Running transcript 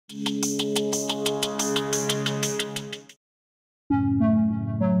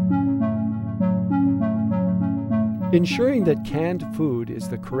Ensuring that canned food is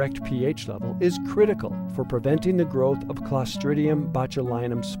the correct pH level is critical for preventing the growth of Clostridium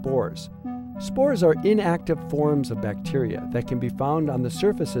botulinum spores. Spores are inactive forms of bacteria that can be found on the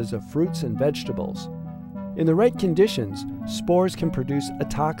surfaces of fruits and vegetables. In the right conditions, spores can produce a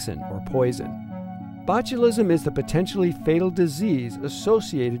toxin or poison. Botulism is the potentially fatal disease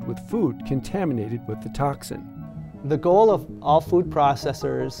associated with food contaminated with the toxin. The goal of all food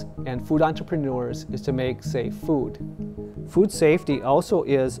processors and food entrepreneurs is to make safe food. Food safety also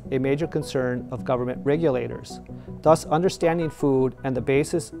is a major concern of government regulators. Thus, understanding food and the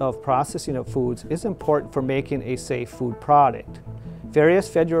basis of processing of foods is important for making a safe food product. Various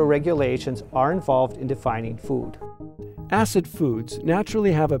federal regulations are involved in defining food. Acid foods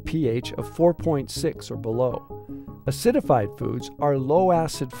naturally have a pH of 4.6 or below. Acidified foods are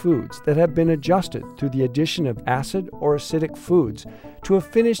low-acid foods that have been adjusted through the addition of acid or acidic foods to a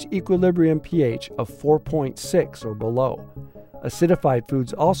finished equilibrium pH of 4.6 or below. Acidified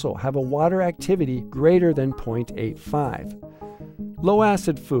foods also have a water activity greater than 0.85.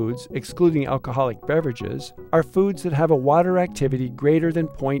 Low-acid foods, excluding alcoholic beverages, are foods that have a water activity greater than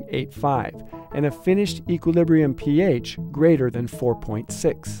 0.85 and a finished equilibrium pH greater than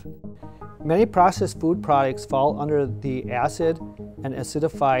 4.6. Many processed food products fall under the acid and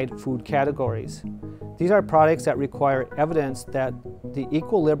acidified food categories. These are products that require evidence that the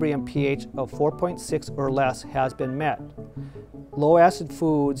equilibrium pH of 4.6 or less has been met. Low-acid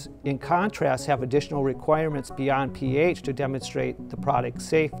foods, in contrast, have additional requirements beyond pH to demonstrate the product's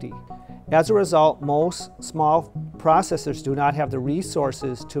safety. As a result, most small processors do not have the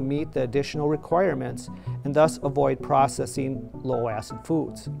resources to meet the additional requirements and thus avoid processing low-acid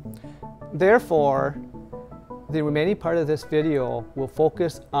foods. Therefore, the remaining part of this video will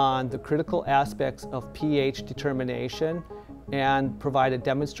focus on the critical aspects of pH determination and provide a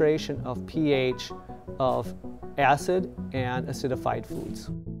demonstration of pH of acid and acidified foods.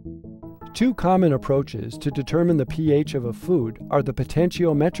 Two common approaches to determine the pH of a food are the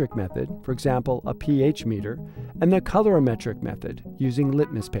potentiometric method, for example, a pH meter, and the colorimetric method, using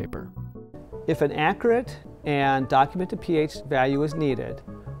litmus paper. If an accurate and documented pH value is needed,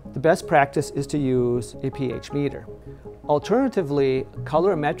 the best practice is to use a pH meter. Alternatively,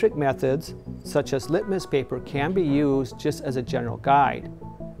 colorimetric methods, such as litmus paper, can be used just as a general guide.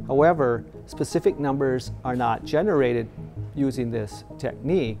 However, specific numbers are not generated using this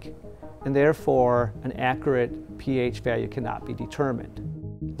technique, and therefore an accurate pH value cannot be determined.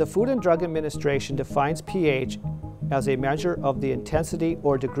 The Food and Drug Administration defines pH as a measure of the intensity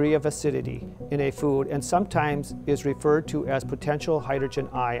or degree of acidity in a food and sometimes is referred to as potential hydrogen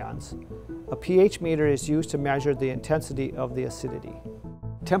ions. A pH meter is used to measure the intensity of the acidity.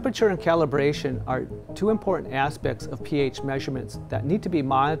 Temperature and calibration are two important aspects of pH measurements that need to be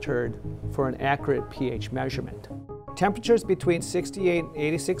monitored for an accurate pH measurement. Temperatures between 68 and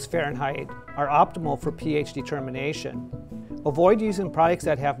 86 Fahrenheit are optimal for pH determination. Avoid using products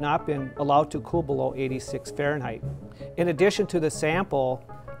that have not been allowed to cool below 86 Fahrenheit. In addition to the sample,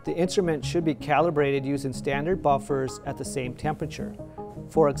 the instrument should be calibrated using standard buffers at the same temperature.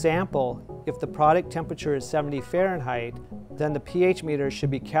 For example, if the product temperature is 70 Fahrenheit, then the pH meter should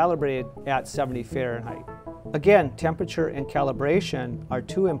be calibrated at 70 Fahrenheit. Again, temperature and calibration are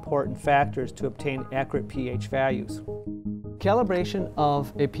two important factors to obtain accurate pH values. Calibration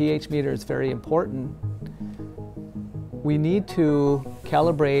of a pH meter is very important. We need to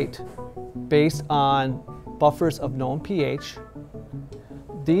calibrate based on buffers of known pH.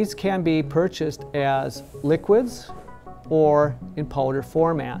 These can be purchased as liquids or in powder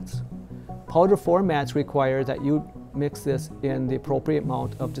formats. Powder formats require that you mix this in the appropriate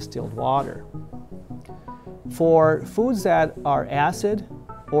amount of distilled water. For foods that are acid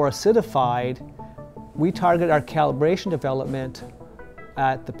or acidified, we target our calibration development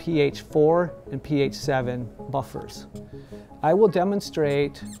at the pH 4 and pH 7 buffers. I will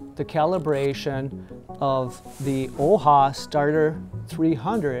demonstrate the calibration of the OHA Starter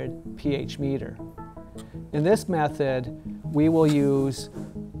 300 pH meter. In this method, we will use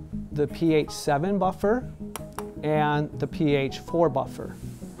the pH 7 buffer and the pH 4 buffer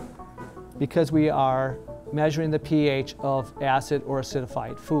because we are measuring the pH of acid or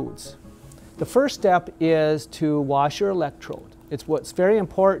acidified foods. The first step is to wash your electrode. What's very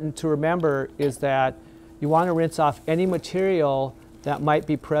important to remember is that you want to rinse off any material that might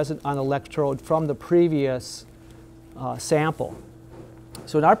be present on the electrode from the previous sample.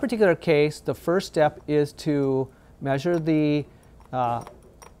 So in our particular case, the first step is to measure the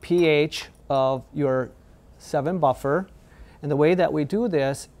pH of your 7 buffer. And the way that we do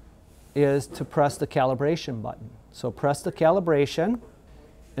this is to press the calibration button. So press the calibration,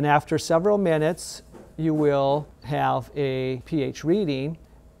 and after several minutes, you will have a pH reading,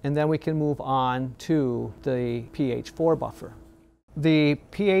 and then we can move on to the pH 4 buffer. The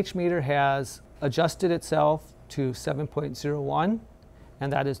pH meter has adjusted itself to 7.01,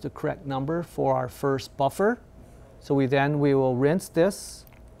 and that is the correct number for our first buffer. So we will rinse this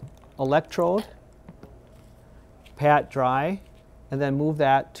electrode, pat dry, and then move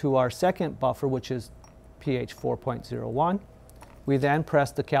that to our second buffer, which is pH 4.01. We then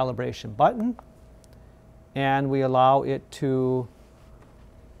press the calibration button, and we allow it to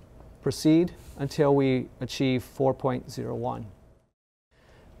proceed until we achieve 4.01.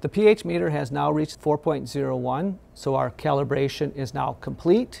 The pH meter has now reached 4.01, so our calibration is now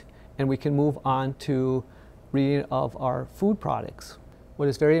complete, and we can move on to reading of our food products. What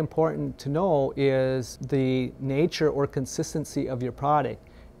is very important to know is the nature or consistency of your product.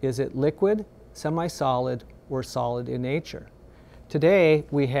 Is it liquid, semi-solid, or solid in nature? Today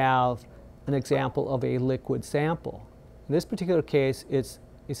we have an example of a liquid sample. In this particular case, it's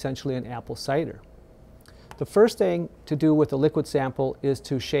essentially an apple cider. The first thing to do with a liquid sample is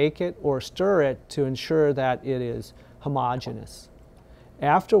to shake it or stir it to ensure that it is homogeneous.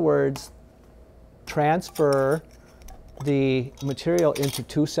 Afterwards, transfer the material into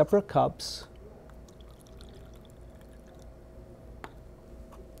 2 separate cups.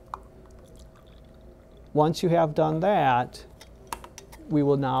 Once you have done that, we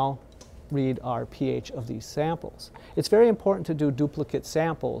will now read our pH of these samples. It's very important to do duplicate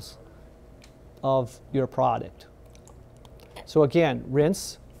samples of your product. So again,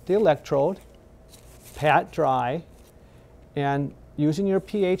 rinse the electrode, pat dry, and using your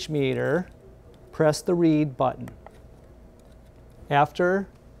pH meter, press the read button. After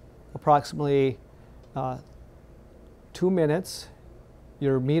approximately 2 minutes,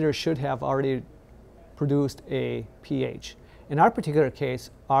 your meter should have already produced a pH. In our particular case,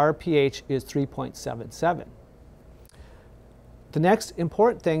 our pH is 3.77. The next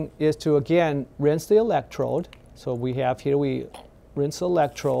important thing is to, again, rinse the electrode. So we have here, we rinse the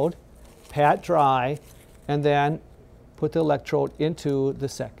electrode, pat dry, and then put the electrode into the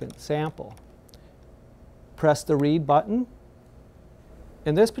second sample. Press the read button.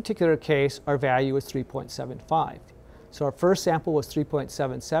 In this particular case, our value is 3.75. So our first sample was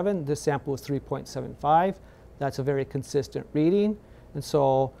 3.77, this sample was 3.75. That's a very consistent reading, and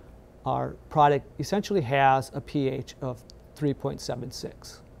so our product essentially has a pH of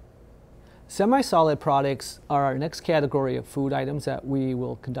 3.76. Semi-solid products are our next category of food items that we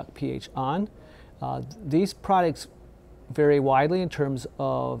will conduct pH on. These products vary widely in terms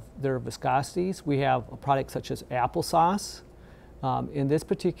of their viscosities. We have a product such as applesauce. In this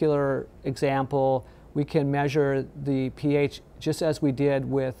particular example, we can measure the pH just as we did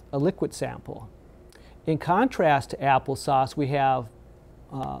with a liquid sample. In contrast to applesauce, we have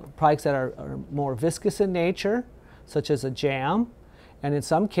products that are more viscous in nature, such as a jam. And in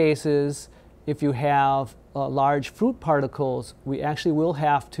some cases, if you have large fruit particles, we actually will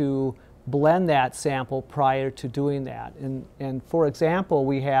have to blend that sample prior to doing that. And for example,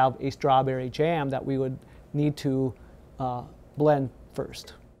 we have a strawberry jam that we would need to blend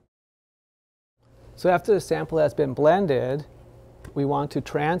first. So after the sample has been blended, we want to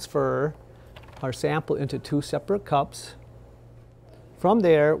transfer our sample into 2 separate cups. From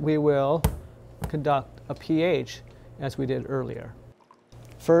there, we will conduct a pH as we did earlier.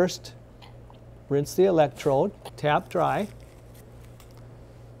 First, rinse the electrode, tap dry,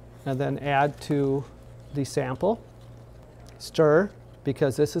 and then add to the sample. Stir,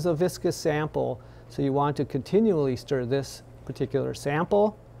 because this is a viscous sample, so you want to continually stir this particular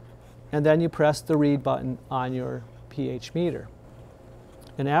sample, and then you press the read button on your pH meter.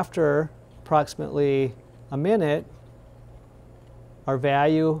 And after approximately a minute, our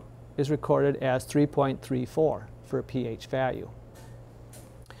value is recorded as 3.34 for a pH value.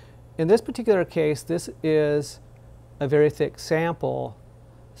 In this particular case, this is a very thick sample,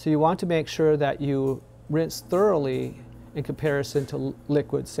 so you want to make sure that you rinse thoroughly in comparison to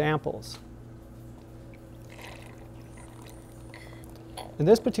liquid samples. In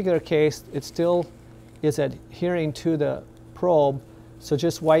this particular case, it still is adhering to the probe, so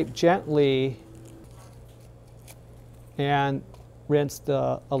just wipe gently and rinse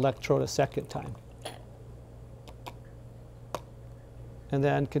the electrode a second time. And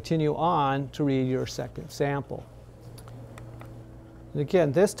then continue on to read your second sample. And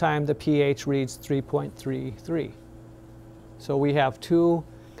again, this time the pH reads 3.33. So we have 2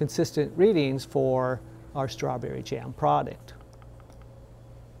 consistent readings for our strawberry jam product.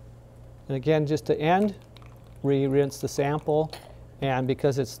 And again, just to end, rinse the sample And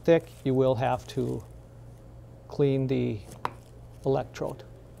because it's thick, you will have to clean the electrode.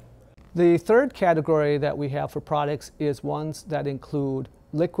 The third category that we have for products is ones that include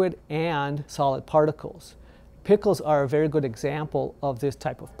liquid and solid particles. Pickles are a very good example of this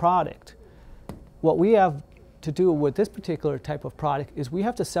type of product. What we have to do with this particular type of product is we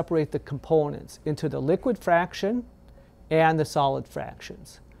have to separate the components into the liquid fraction and the solid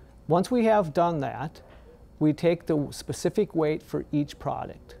fractions. Once we have done that, we take the specific weight for each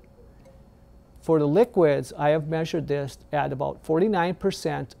product. For the liquids, I have measured this at about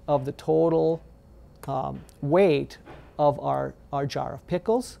 49% of the total weight of our jar of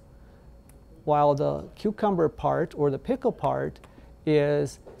pickles, while the cucumber part or the pickle part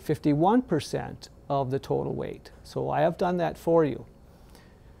is 51% of the total weight. So I have done that for you.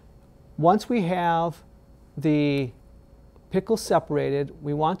 Once we have the pickles separated,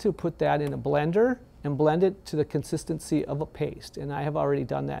 we want to put that in a blender and blend it to the consistency of a paste. And I have already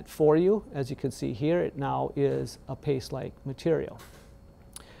done that for you. As you can see here, it now is a paste-like material.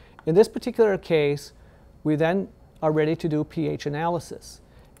 In this particular case, we then are ready to do pH analysis.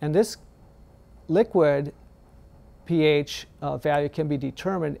 And this liquid pH value can be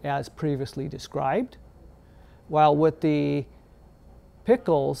determined as previously described, while with the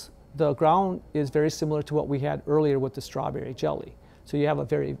pickles, the ground is very similar to what we had earlier with the strawberry jelly. So you have a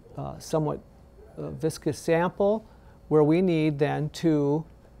very somewhat viscous sample where we need then to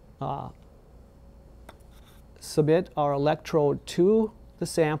submit our electrode to the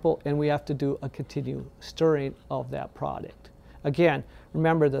sample, and we have to do a continued stirring of that product. Again,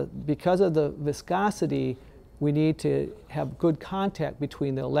 remember that because of the viscosity, we need to have good contact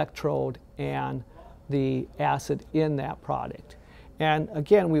between the electrode and the acid in that product. And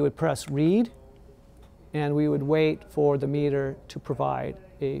again, we would press read, and we would wait for the meter to provide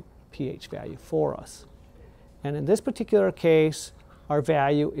a pH value for us. And in this particular case, our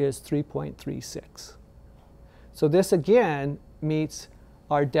value is 3.36. So this again meets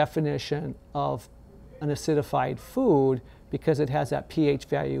our definition of an acidified food because it has that pH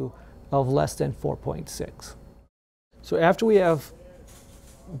value of less than 4.6. So after we have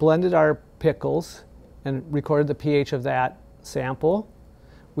blended our pickles and recorded the pH of that sample,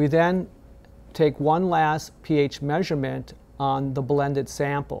 we then take one last pH measurement on the blended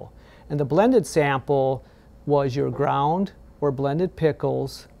sample. And the blended sample was your ground or blended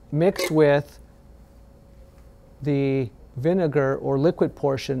pickles mixed with the vinegar or liquid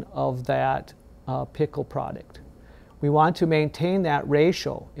portion of that pickle product. We want to maintain that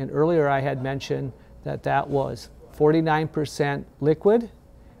ratio. And earlier I had mentioned that that was 49% liquid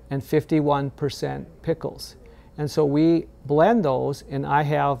and 51% pickles. And so we blend those, and I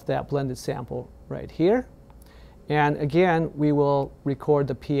have that blended sample right here. And again, we will record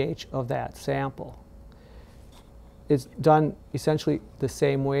the pH of that sample. It's done essentially the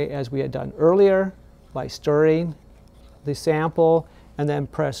same way as we had done earlier, by stirring the sample and then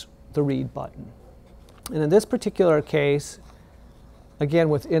press the read button. And in this particular case, again,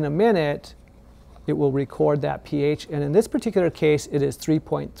 within a minute, it will record that pH. And in this particular case, it is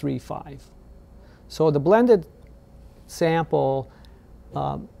 3.35. So the blended sample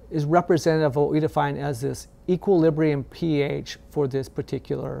is representative of what we define as this equilibrium pH for this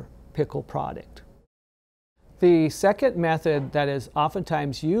particular pickle product. The second method that is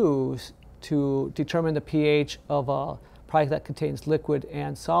oftentimes used to determine the pH of a product that contains liquid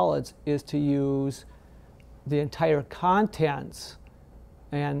and solids is to use the entire contents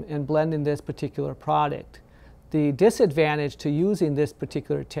and blend in this particular product. The disadvantage to using this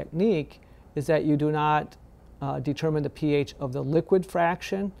particular technique is that you do not determine the pH of the liquid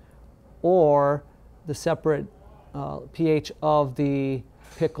fraction or the separate pH of the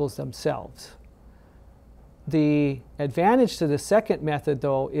pickles themselves. The advantage to the second method,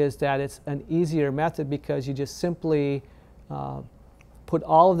 though, is that it's an easier method because you just simply put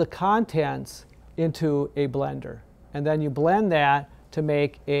all of the contents into a blender, and then you blend that to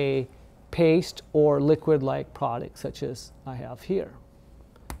make a paste or liquid-like product such as I have here.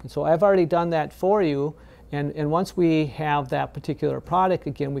 And so I've already done that for you, and once we have that particular product,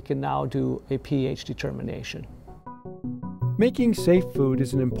 again, we can now do a pH determination. Making safe food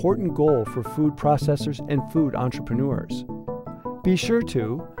is an important goal for food processors and food entrepreneurs. Be sure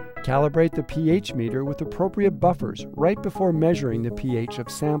to calibrate the pH meter with appropriate buffers right before measuring the pH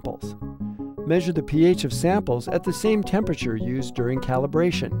of samples. Measure the pH of samples at the same temperature used during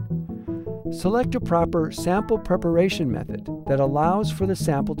calibration. Select a proper sample preparation method that allows for the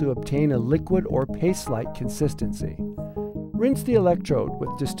sample to obtain a liquid or paste-like consistency. Rinse the electrode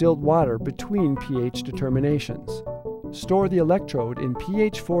with distilled water between pH determinations. Store the electrode in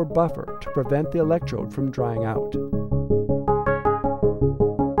pH 4 buffer to prevent the electrode from drying out.